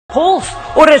polls,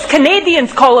 or as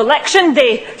Canadians call election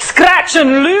day, scratch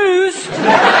and lose.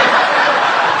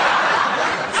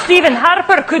 Stephen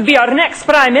Harper could be our next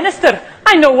Prime Minister.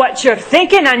 I know what you're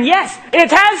thinking, and yes,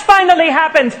 it has finally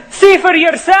happened. See for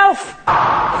yourself.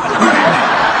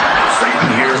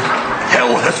 Satan here.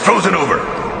 Hell has frozen over.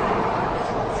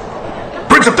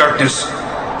 Prince of Darkness,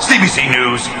 CBC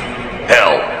News,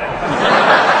 hell.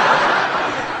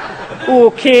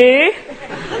 Okay.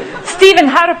 Stephen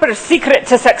Harper's secret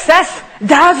to success: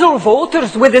 dazzle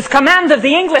voters with his command of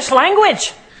the English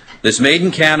language. This Made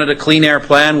in Canada Clean Air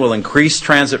Plan will increase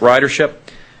transit ridership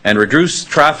and reduce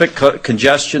traffic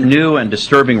congestion. New and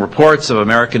disturbing reports of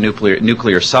American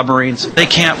nuclear submarines. They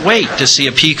can't wait to see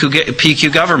a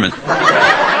PQ government.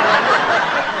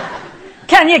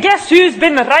 Can you guess who's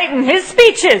been writing his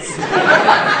speeches?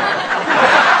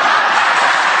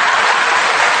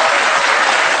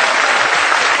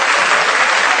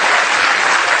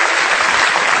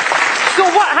 So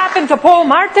what happened to Paul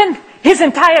Martin? His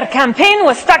entire campaign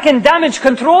was stuck in damage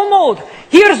control mode.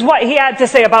 Here's what he had to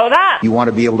say about that. You want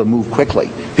to be able to move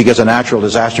quickly because a natural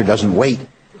disaster doesn't wait.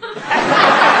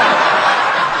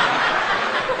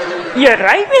 You're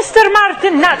right, Mr.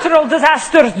 Martin. Natural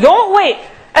disasters don't wait,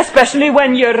 especially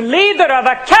when you're leader of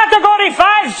a Category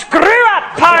 5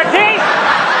 screw-up party.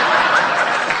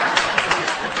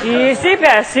 Easy,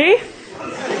 Bessie.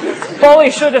 Polly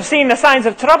should have seen the signs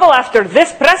of trouble after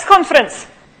this press conference.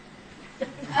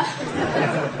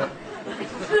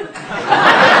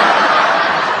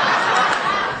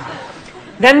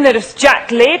 Then there's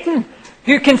Jack Layton,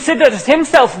 who considers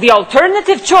himself the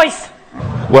alternative choice.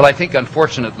 Well, I think,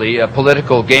 unfortunately,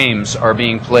 political games are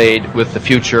being played with the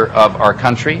future of our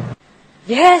country.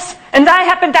 Yes, and I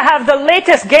happen to have the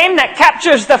latest game that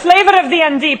captures the flavour of the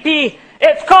NDP.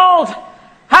 It's called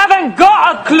Haven't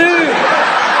Got a Clue.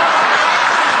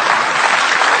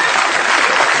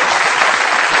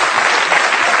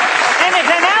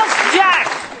 Anything else, Jack?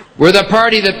 We're the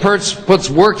party that puts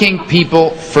working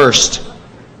people first.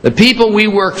 The people we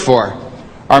work for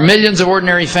are millions of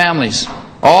ordinary families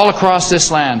all across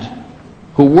this land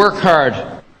who work hard.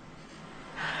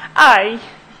 Aye.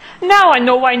 Now I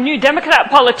know why New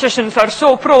Democrat politicians are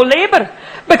so pro-Labour.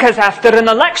 Because after an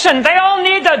election, they all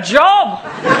need a job.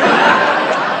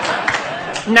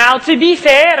 Now, to be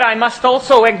fair, I must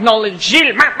also acknowledge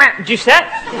Gilles Doucet.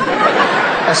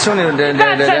 That's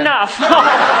enough.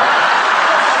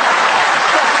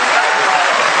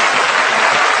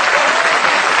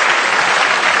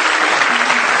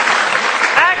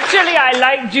 Actually, I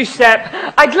like Giuseppe.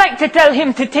 I'd like to tell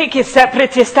him to take his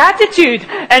separatist attitude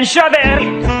and shove it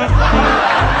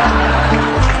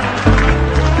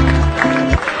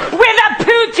with a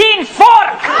poutine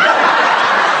fork.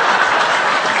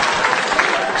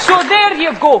 So there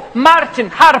you go, Martin,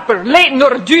 Harper, Layton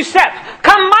or Giuseppe.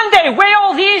 Come Monday, weigh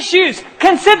all the issues,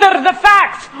 consider the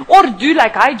facts, or do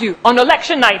like I do on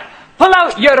election night. Pull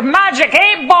out your magic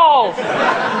 8-ball.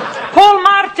 Paul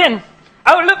Martin,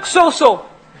 outlook so-so.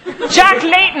 Jack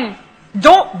Layton,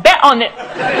 don't bet on it.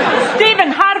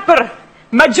 Stephen Harper,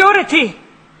 majority.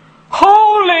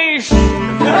 Holy sh...